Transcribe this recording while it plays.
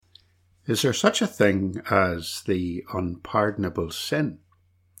Is there such a thing as the unpardonable sin?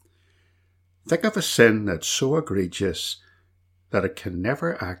 Think of a sin that's so egregious that it can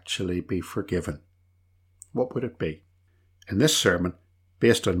never actually be forgiven. What would it be? In this sermon,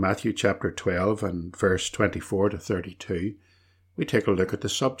 based on Matthew chapter 12 and verse 24 to 32, we take a look at the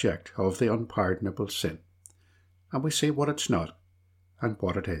subject of the unpardonable sin, and we see what it's not and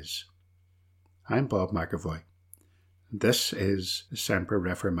what it is. I'm Bob McAvoy, and this is the Semper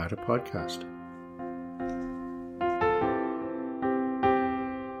Reformata podcast.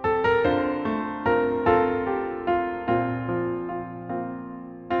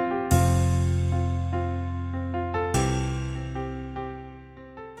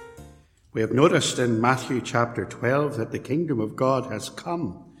 We have noticed in Matthew chapter 12 that the kingdom of God has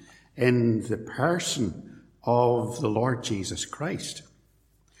come in the person of the Lord Jesus Christ.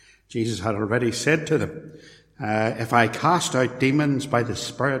 Jesus had already said to them, if I cast out demons by the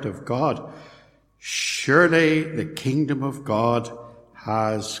Spirit of God, surely the kingdom of God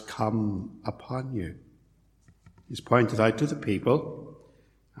has come upon you. He's pointed out to the people,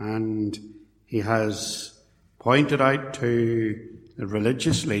 and he has pointed out to the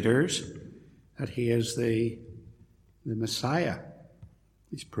religious leaders that he is the Messiah.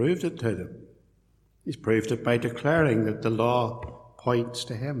 He's proved it to them. He's proved it by declaring that the law points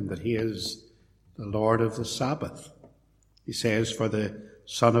to him, that he is the Lord of the Sabbath. He says, for the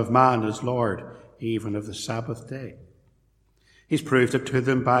Son of Man is Lord even of the Sabbath day. He's proved it to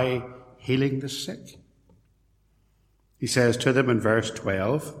them by healing the sick. He says to them in verse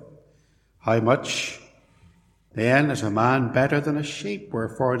 12, how much then is a man better than a sheep,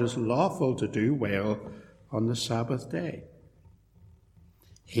 wherefore it is lawful to do well on the Sabbath day.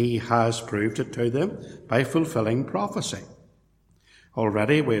 He has proved it to them by fulfilling prophecy.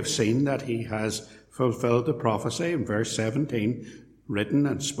 Already we have seen that he has fulfilled the prophecy in verse 17, written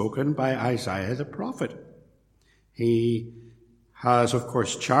and spoken by Isaiah the prophet. He has, of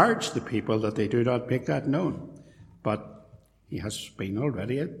course, charged the people that they do not make that known, but he has been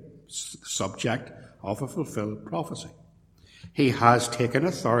already a subject of a fulfilled prophecy. He has taken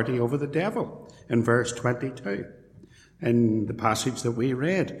authority over the devil in verse 22. In the passage that we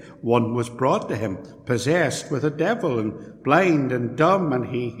read, one was brought to him, possessed with a devil, and blind and dumb, and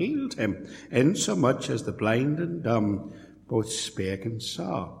he healed him, insomuch as the blind and dumb both spake and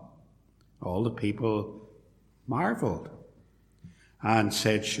saw. All the people marveled and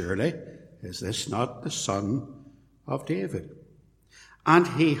said, surely is this not the Son of David? And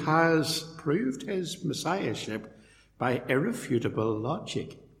he has proved his messiahship by irrefutable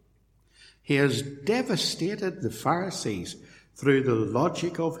logic. He has devastated the Pharisees through the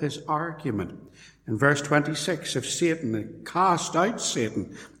logic of his argument. In verse 26, if Satan had cast out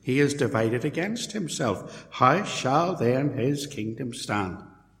Satan, he is divided against himself. How shall then his kingdom stand?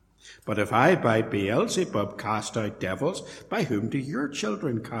 But if I by Beelzebub cast out devils, by whom do your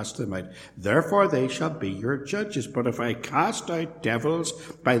children cast them out? Therefore they shall be your judges. But if I cast out devils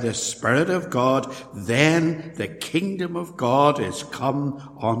by the Spirit of God, then the kingdom of God is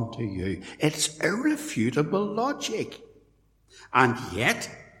come unto you. It's irrefutable logic. And yet,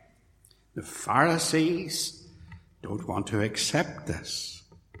 the Pharisees don't want to accept this.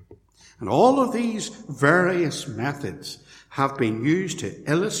 And all of these various methods have been used to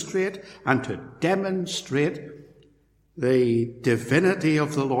illustrate and to demonstrate the divinity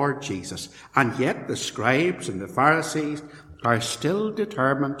of the Lord Jesus. And yet the scribes and the Pharisees are still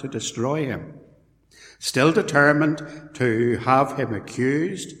determined to destroy him, still determined to have him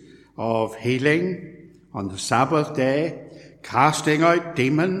accused of healing on the Sabbath day, casting out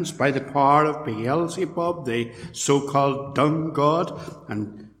demons by the power of Beelzebub, the so-called dung god,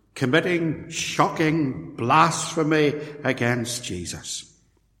 and committing shocking blasphemy against Jesus.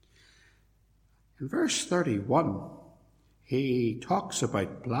 In verse 31, he talks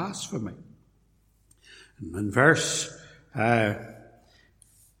about blasphemy. And in verse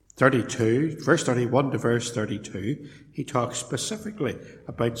 32, verse 31 to verse 32, he talks specifically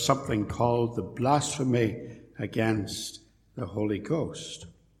about something called the blasphemy against the Holy Ghost.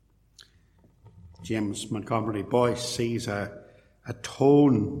 James Montgomery Boyce sees a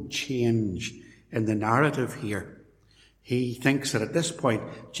tone change in the narrative here. He thinks that at this point,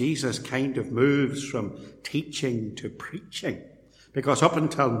 Jesus kind of moves from teaching to preaching, because up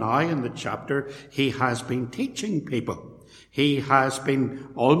until now in the chapter, he has been teaching people. He has been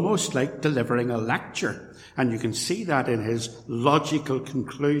almost like delivering a lecture. And you can see that in his logical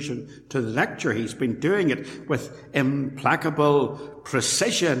conclusion to the lecture. He's been doing it with implacable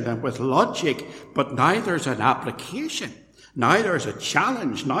precision and with logic, but now there's an application. Now there's a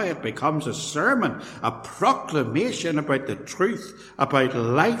challenge. Now it becomes a sermon, a proclamation about the truth, about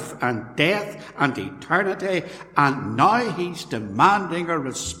life and death and eternity. And now he's demanding a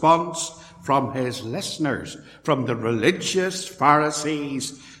response from his listeners, from the religious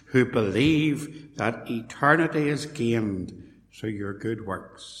Pharisees who believe that eternity is gained through your good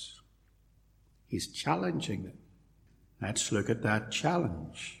works. He's challenging them. Let's look at that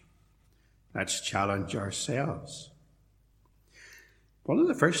challenge. Let's challenge ourselves. One of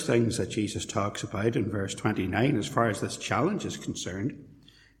the first things that Jesus talks about in verse 29, as far as this challenge is concerned,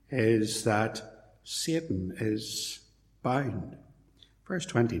 is that Satan is bound. Verse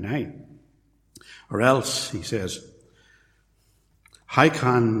 29. Or else, he says, how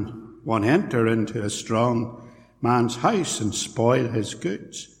can one enter into a strong man's house and spoil his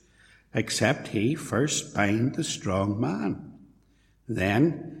goods, except he first bind the strong man?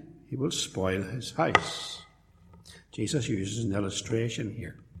 Then he will spoil his house. Jesus uses an illustration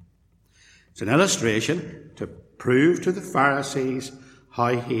here. It's an illustration to prove to the Pharisees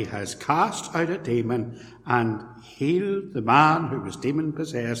how he has cast out a demon and healed the man who was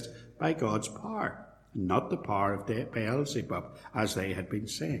demon-possessed by God's power, not the power of Beelzebub, as they had been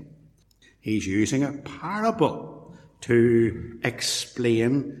saying. He's using a parable to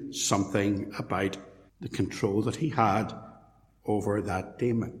explain something about the control that he had over that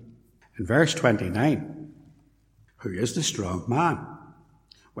demon. In verse 29, who is the strong man?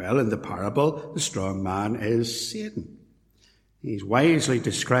 Well, in the parable, the strong man is Satan. He's wisely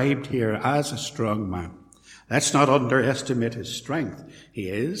described here as a strong man. Let's not underestimate his strength. He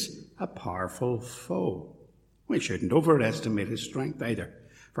is a powerful foe. We shouldn't overestimate his strength either,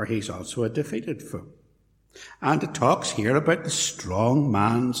 for he's also a defeated foe. And it talks here about the strong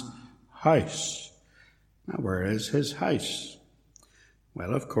man's house. Now, where is his house?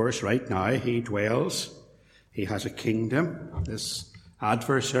 Well, of course, right now he has a kingdom, this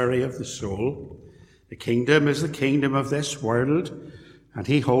adversary of the soul. The kingdom is the kingdom of this world, and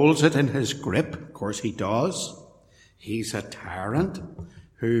he holds it in his grip. Of course he does. He's a tyrant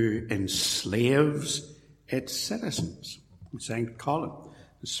who enslaves its citizens. St. Colin,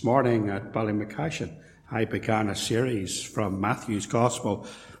 this morning at Ballymacashin, I began a series from Matthew's Gospel,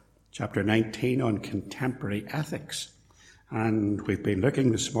 chapter 19, on contemporary ethics. And we've been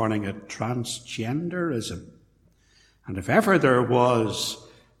looking this morning at transgenderism. And if ever there was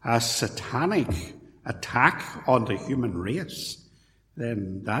a satanic attack on the human race,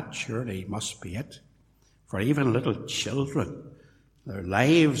 then that surely must be it. For even little children, their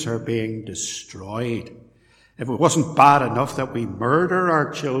lives are being destroyed. If it wasn't bad enough that we murder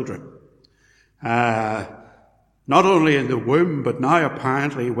our children, not only in the womb, but now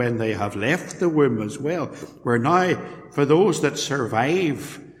apparently when they have left the womb as well, we're now, for those that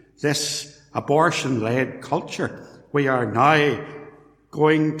survive this abortion-led culture, we are now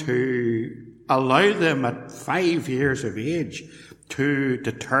going to allow them at 5 years of age to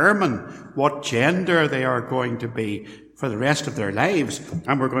determine what gender they are going to be for the rest of their lives,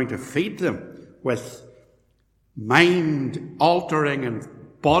 and we're going to feed them with mind-altering and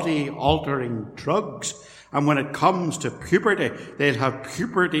body-altering drugs. And when it comes to puberty, they'll have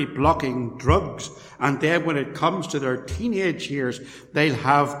puberty-blocking drugs. And then when it comes to their teenage years, they'll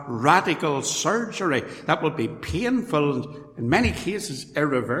have radical surgery that will be painful and in many cases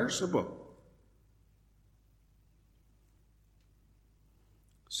irreversible.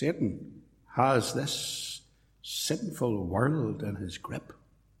 Satan has this sinful world in his grip.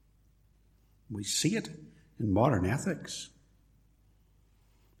 We see it in modern ethics.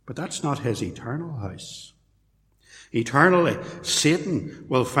 But that's not his eternal house. Eternally, Satan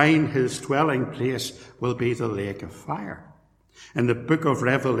will find his dwelling place will be the lake of fire. In the book of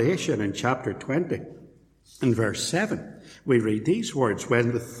Revelation, in chapter 20, in verse 7, we read these words,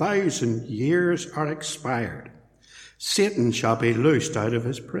 when the 1,000 years are expired, Satan shall be loosed out of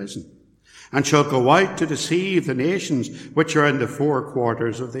his prison, and shall go out to deceive the nations which are in the four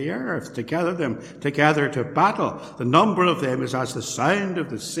quarters of the earth, to gather them together to battle. The number of them is as the sound of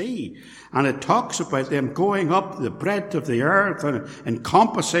the sea. And it talks about them going up the breadth of the earth and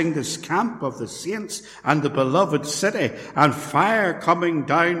encompassing this camp of the saints and the beloved city, and fire coming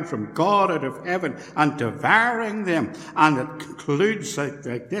down from God out of heaven and devouring them. And it concludes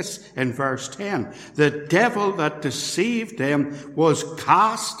like this in verse 10. The devil that deceived them was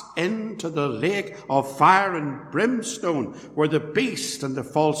cast into the lake of fire and brimstone, where the beast and the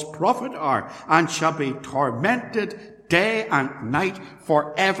false prophet are, and shall be tormented day and night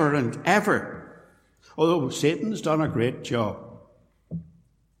forever and ever. Although Satan's done a great job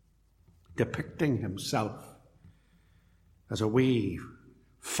depicting himself as a wee,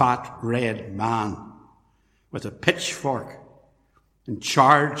 fat, red man with a pitchfork in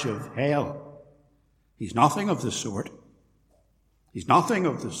charge of hell. He's nothing of the sort. He's nothing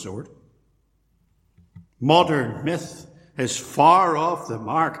of the sort. Modern myth is far off the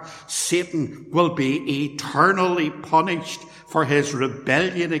mark. Satan will be eternally punished for his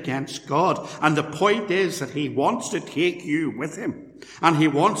rebellion against God. And the point is that he wants to take you with him. And he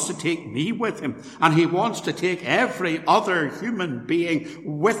wants to take me with him. And he wants to take every other human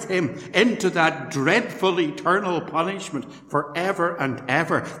being with him into that dreadful eternal punishment forever and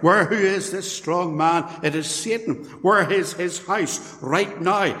ever. Who is this strong man? It is Satan. Where is his house? Right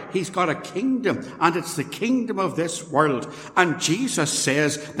now, he's got a kingdom, and it's the kingdom of this world. And Jesus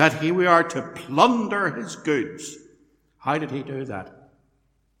says that we are to plunder his goods. How did he do that?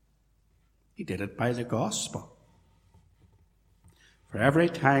 He did it by the gospel. For every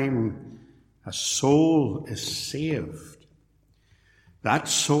time a soul is saved, that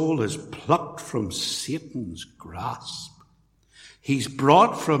soul is plucked from Satan's grasp. He's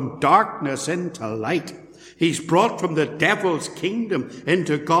brought from darkness into light. He's brought from the devil's kingdom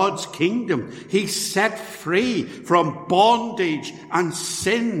into God's kingdom. He's set free from bondage and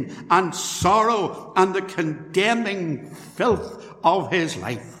sin and sorrow and the condemning filth of his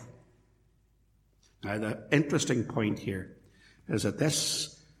life. Now, the interesting point here is that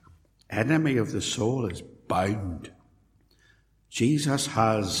this enemy of the soul is bound. Jesus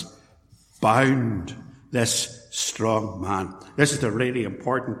has bound this strong man. This is the really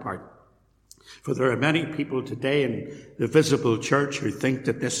important part. For there are many people today in the visible church who think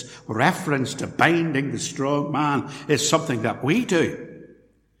that this reference to binding the strong man is something that we do.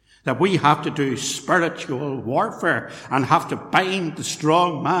 That we have to do spiritual warfare and have to bind the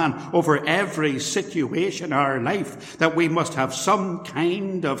strong man over every situation in our life. That we must have some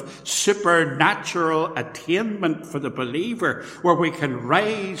kind of supernatural attainment for the believer where we can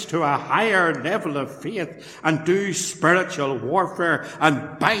rise to a higher level of faith and do spiritual warfare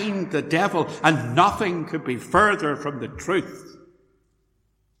and bind the devil, and nothing could be further from the truth.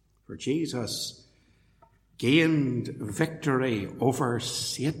 For Jesus gained victory over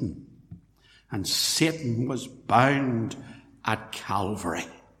Satan, and Satan was bound at Calvary.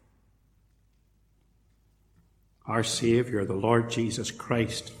 Our Saviour, the Lord Jesus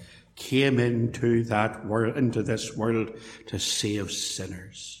Christ, came into this world to save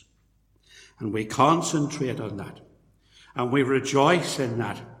sinners. And we concentrate on that, and we rejoice in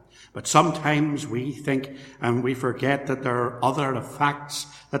that. But sometimes we think and we forget that there are other facts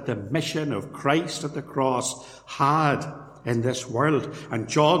that the mission of Christ at the cross had in this world. And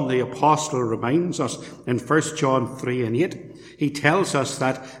John the Apostle reminds us in 1 John 3:8, he tells us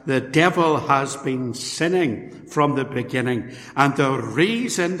that the devil has been sinning from the beginning. And the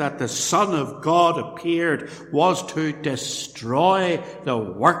reason that the Son of God appeared was to destroy the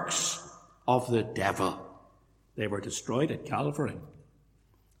works of the devil. They were destroyed at Calvary.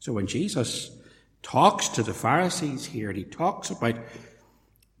 So when Jesus talks to the Pharisees here, and he talks about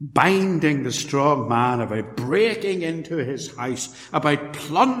binding the strong man, about breaking into his house, about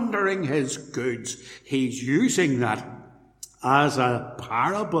plundering his goods, he's using that as a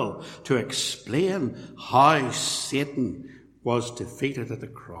parable to explain how Satan was defeated at the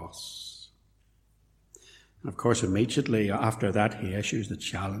cross. And of course, immediately after that, he issues the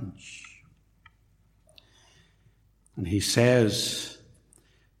challenge. And he says,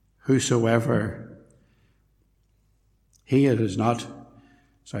 whosoever,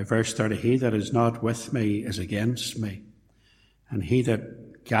 verse 30, he that is not with me is against me, and he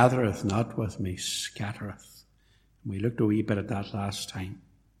that gathereth not with me scattereth. We looked a wee bit at that last time.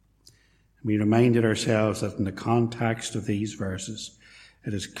 We reminded ourselves that in the context of these verses,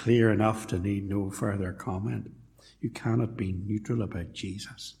 it is clear enough to need no further comment. You cannot be neutral about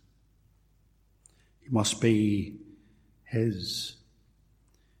Jesus. You must be his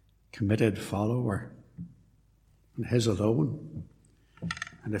committed follower, and his alone.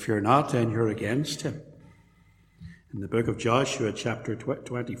 And if you're not, then you're against him. In the book of Joshua, chapter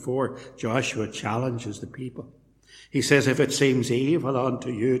 24, Joshua challenges the people. He says, if it seems evil unto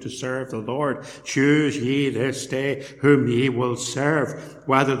you to serve the Lord, choose ye this day whom ye will serve,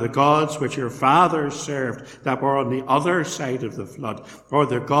 whether the gods which your fathers served that were on the other side of the flood, or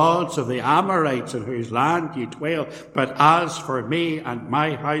the gods of the Amorites in whose land ye dwell. But as for me and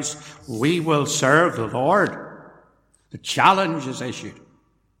my house, we will serve the Lord. The challenge is issued.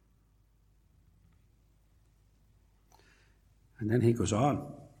 And then he goes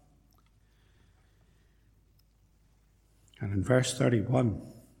on. And in verse 31,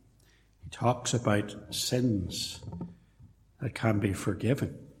 he talks about sins that can be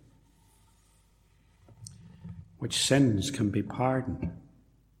forgiven, which sins can be pardoned.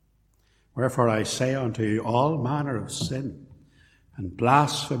 Wherefore I say unto you, all manner of sin and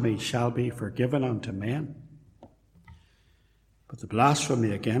blasphemy shall be forgiven unto men. But the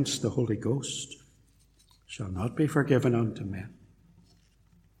blasphemy against the Holy Ghost shall not be forgiven unto men.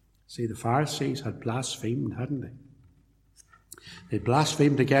 See, the Pharisees had blasphemed, hadn't they? They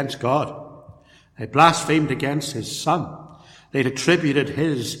blasphemed against God. They blasphemed against his Son. They'd attributed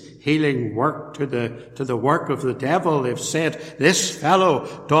his healing work to the work of the devil. They've said, this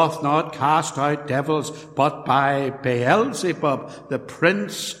fellow doth not cast out devils, but by Beelzebub, the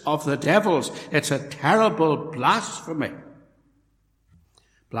prince of the devils. It's a terrible blasphemy.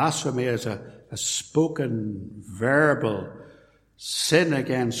 Blasphemy is a spoken, verbal sin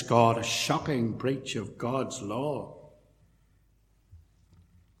against God, a shocking breach of God's law.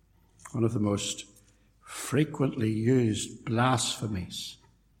 One of the most frequently used blasphemies.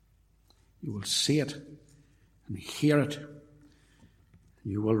 You will see it and hear it.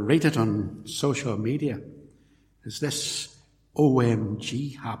 You will read it on social media. Is this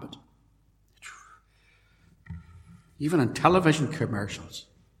OMG habit? Even in television commercials.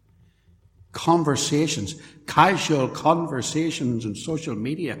 Conversations, casual conversations on social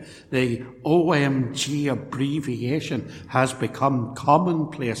media, the OMG abbreviation has become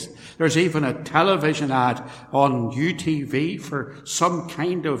commonplace. There's even a television ad on UTV for some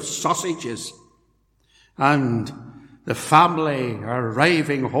kind of sausages. And the family are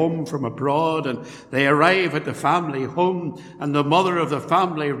arriving home from abroad, and they arrive at the family home, and the mother of the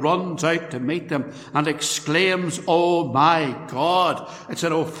family runs out to meet them and exclaims, "Oh my God!" It's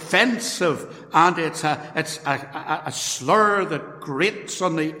an offensive, and it's a slur that grates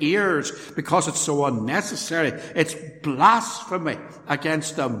on the ears because it's so unnecessary. It's blasphemy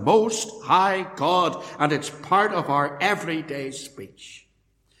against the Most High God, and it's part of our everyday speech.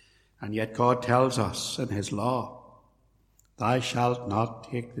 And yet God tells us in his law, "Thou shalt not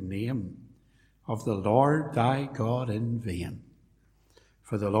take the name of the Lord thy God in vain,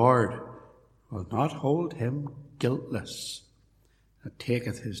 for the Lord will not hold him guiltless that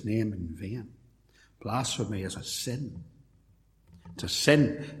taketh his name in vain." Blasphemy is a sin. It's a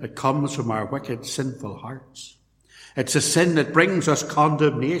sin that comes from our wicked, sinful hearts. It's a sin that brings us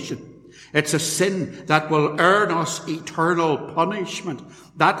condemnation. It's a sin that will earn us eternal punishment.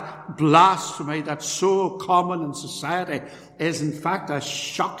 That blasphemy that's so common in society is in fact a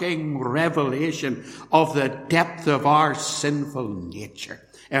shocking revelation of the depth of our sinful nature.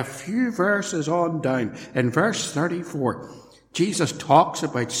 A few verses on down, in verse 34, Jesus talks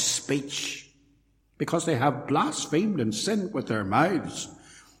about speech because they have blasphemed and sinned with their mouths.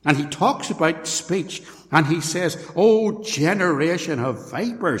 And he talks about speech, and he says, "O generation of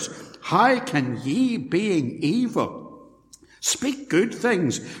vipers, how can ye, being evil, speak good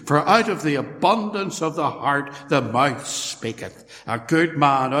things? For out of the abundance of the heart the mouth speaketh. A good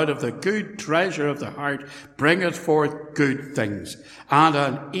man out of the good treasure of the heart bringeth forth good things. And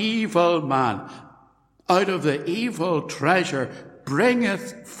an evil man out of the evil treasure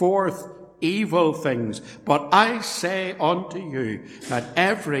bringeth forth evil things. But I say unto you that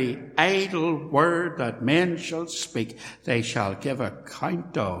every idle word that men shall speak, they shall give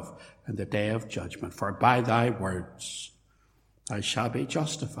account of in the day of judgment. For by thy words thou shalt be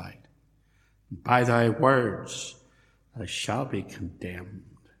justified, and by thy words thou shalt be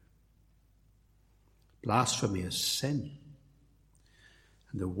condemned." Blasphemy is sin,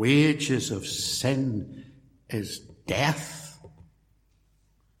 and the wages of sin is death.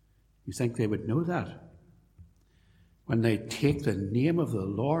 You think they would know that when they take the name of the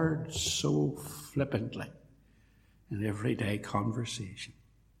Lord so flippantly in everyday conversation?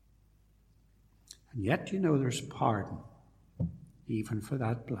 And yet, there's pardon even for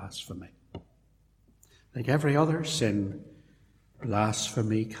that blasphemy. Like every other sin,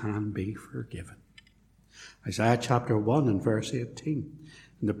 blasphemy can be forgiven. Isaiah chapter 1 and verse 18.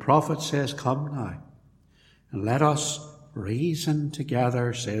 And the prophet says, "Come now, and let us reason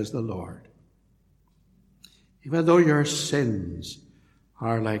together, says the Lord. Even though your sins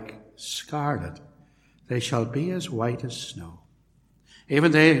are like scarlet, they shall be as white as snow.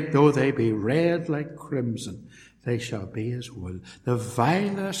 Even though they be red like crimson, they shall be as wool." The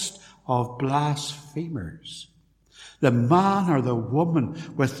vilest of blasphemers, the man or the woman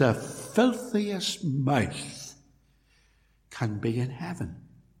with the filthiest mouth, can be in heaven.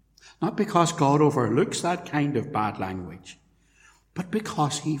 Not because God overlooks that kind of bad language, but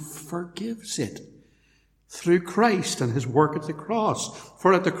because he forgives it through Christ and his work at the cross.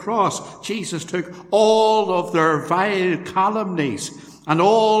 For at the cross, Jesus took all of their vile calumnies and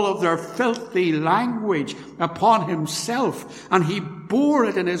all of their filthy language upon himself, and he bore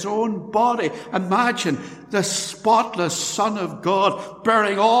it in his own body. Imagine the spotless Son of God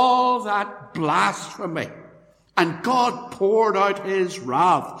bearing all that blasphemy And God poured out his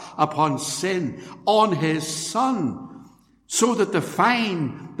wrath upon sin on his Son, so that the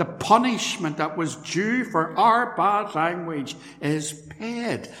fine, the punishment that was due for our bad language is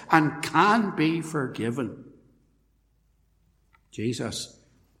paid and can be forgiven. Jesus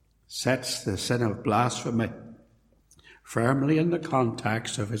sets the sin of blasphemy firmly in the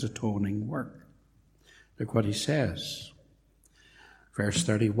context of his atoning work. Look what he says. Verse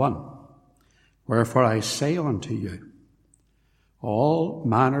 31. Wherefore I say unto you, all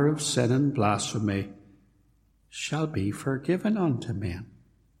manner of sin and blasphemy shall be forgiven unto men.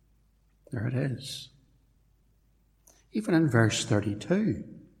 There it is. Even in verse 32.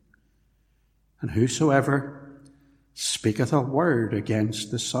 And whosoever speaketh a word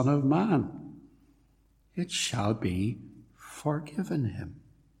against the Son of Man, it shall be forgiven him.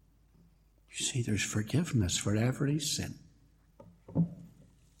 You see, there's forgiveness for every sin.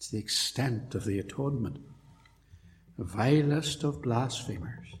 It's the extent of the atonement. The vilest of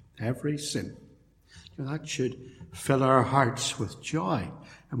blasphemers, every sin. That should fill our hearts with joy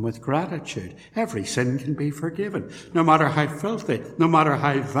and with gratitude. Every sin can be forgiven, no matter how filthy, no matter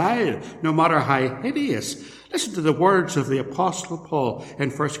how vile, no matter how hideous. Listen to the words of the Apostle Paul in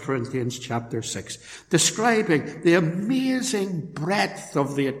 1 Corinthians chapter 6, describing the amazing breadth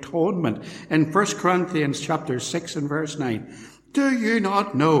of the atonement in 1 Corinthians chapter 6 and verse 9. Do you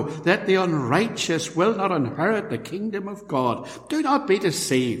not know that the unrighteous will not inherit the kingdom of God? Do not be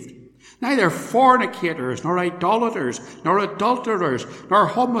deceived. Neither fornicators, nor idolaters, nor adulterers, nor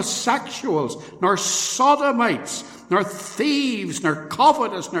homosexuals, nor sodomites, nor thieves, nor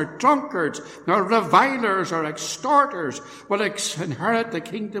covetous, nor drunkards, nor revilers, or extorters will inherit the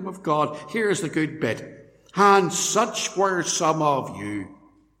kingdom of God. Here's the good bit. And such were some of you.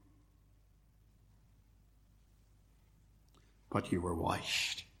 But you were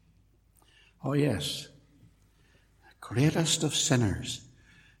washed. Oh yes, the greatest of sinners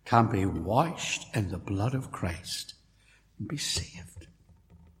can be washed in the blood of Christ and be saved.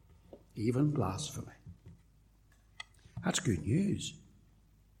 Even blasphemy. That's good news.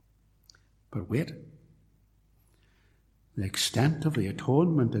 But wait. The extent of the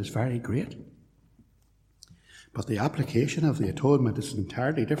atonement is very great. But the application of the atonement is an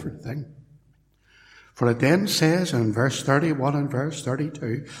entirely different thing. For it then says in verse 31 and verse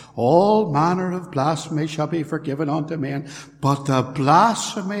 32, all manner of blasphemy shall be forgiven unto men, but the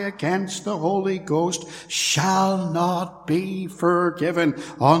blasphemy against the Holy Ghost shall not be forgiven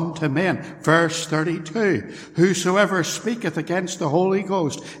unto men. Verse 32, whosoever speaketh against the Holy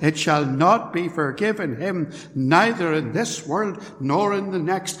Ghost, it shall not be forgiven him, neither in this world nor in the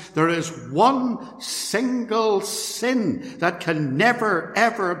next. There is one single sin that can never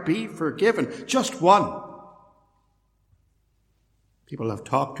ever be forgiven. Just one. People have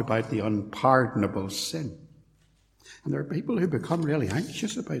talked about the unpardonable sin. And there are people who become really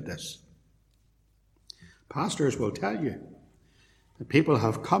anxious about this. Pastors will tell you that people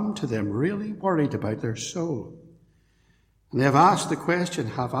have come to them really worried about their soul. And they have asked the question,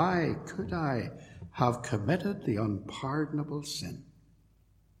 could I have committed the unpardonable sin?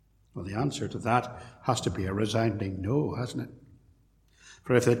 Well, the answer to that has to be a resounding no, hasn't it?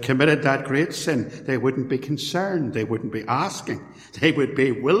 For if they'd committed that great sin, they wouldn't be concerned, they wouldn't be asking. They would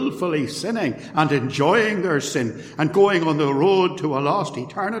be willfully sinning and enjoying their sin and going on the road to a lost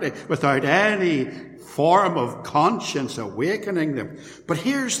eternity without any form of conscience awakening them. But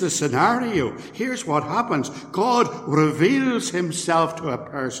here's the scenario. Here's what happens. God reveals himself to a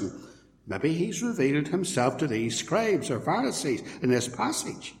person. Maybe he's revealed himself to these scribes or Pharisees in this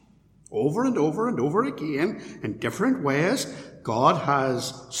passage. Over and over and over again, in different ways, God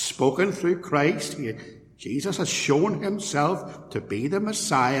has spoken through Christ. Jesus has shown himself to be the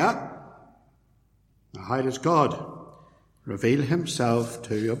Messiah. Now, how does God reveal himself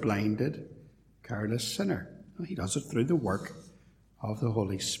to a blinded, careless sinner? Well, he does it through the work of the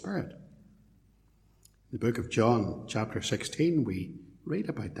Holy Spirit. In the book of John, chapter 16, we read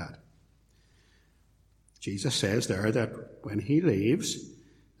about that. Jesus says there that when he leaves,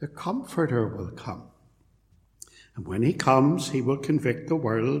 the Comforter will come. And when he comes, he will convict the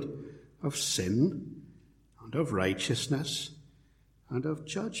world of sin and of righteousness and of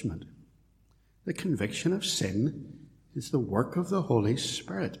judgment. The conviction of sin is the work of the Holy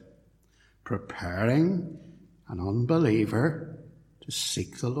Spirit, preparing an unbeliever to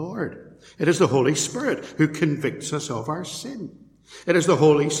seek the Lord. It is the Holy Spirit who convicts us of our sin. It is the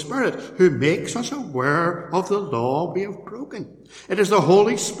Holy Spirit who makes us aware of the law we have broken. It is the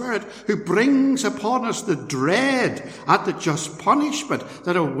Holy Spirit who brings upon us the dread at the just punishment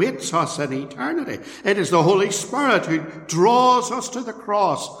that awaits us in eternity. It is the Holy Spirit who draws us to the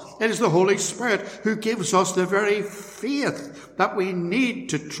cross. It is the Holy Spirit who gives us the very faith that we need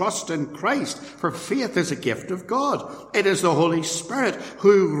to trust in Christ, for faith is a gift of God. It is the Holy Spirit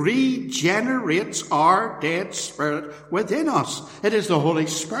who regenerates our dead spirit within us. It is the Holy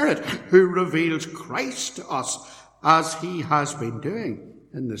Spirit who reveals Christ to us, as he has been doing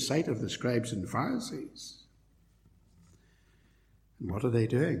in the sight of the scribes and Pharisees. And what are they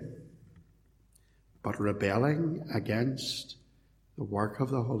doing? But rebelling against the work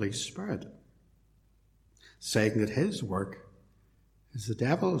of the Holy Spirit, saying that his work is the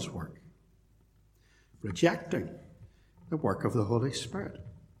devil's work, rejecting the work of the Holy Spirit.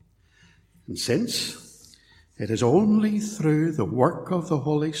 And since it is only through the work of the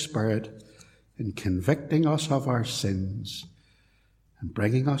Holy Spirit in convicting us of our sins and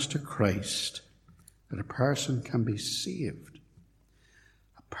bringing us to Christ that a person can be saved,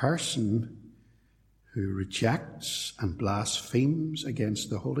 a person who rejects and blasphemes against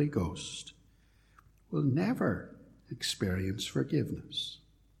the Holy Ghost will never experience forgiveness.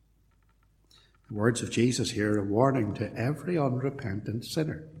 The words of Jesus here are a warning to every unrepentant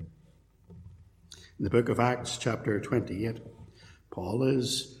sinner. In the book of Acts, chapter 28, Paul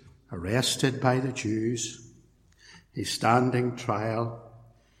is arrested by the Jews. He's standing trial.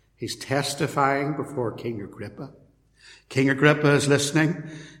 He's testifying before King Agrippa. King Agrippa is listening.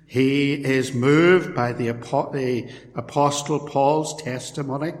 He is moved by the Apostle Paul's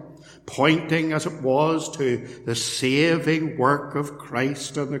testimony, pointing as it was to the saving work of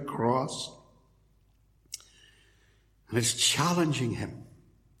Christ on the cross. And it's challenging him,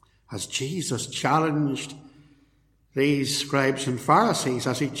 as Jesus challenged these scribes and Pharisees,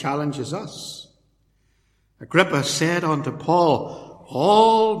 as he challenges us. Agrippa said unto Paul,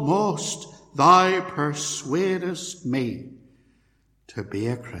 almost thou persuadest me to be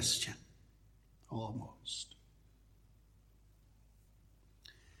a Christian. Almost.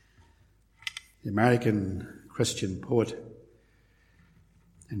 The American Christian poet,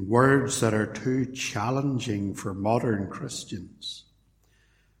 in words that are too challenging for modern Christians,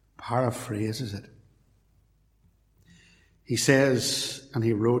 paraphrases it. He says, and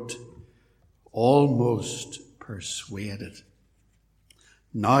he wrote, almost persuaded,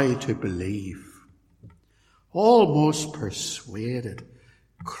 now to believe, almost persuaded,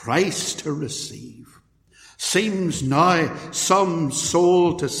 Christ to receive. Seems now some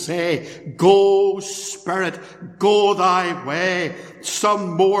soul to say, go, Spirit, go thy way,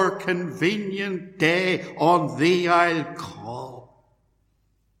 some more convenient day on thee I'll call.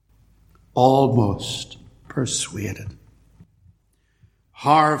 Almost persuaded.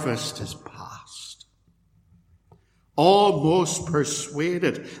 Harvest is past. Almost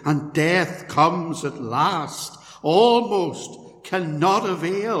persuaded, and death comes at last. Almost cannot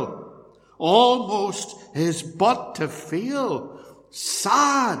avail. Almost is but to feel.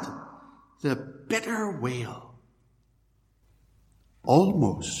 Sad, the bitter wail.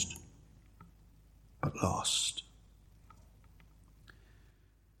 Almost, but lost.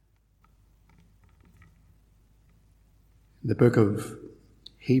 In the book of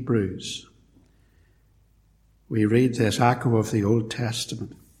Hebrews, we read this echo of the Old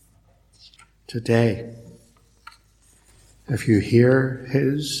Testament. Today, if you hear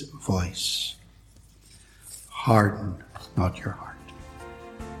his voice, harden not your heart.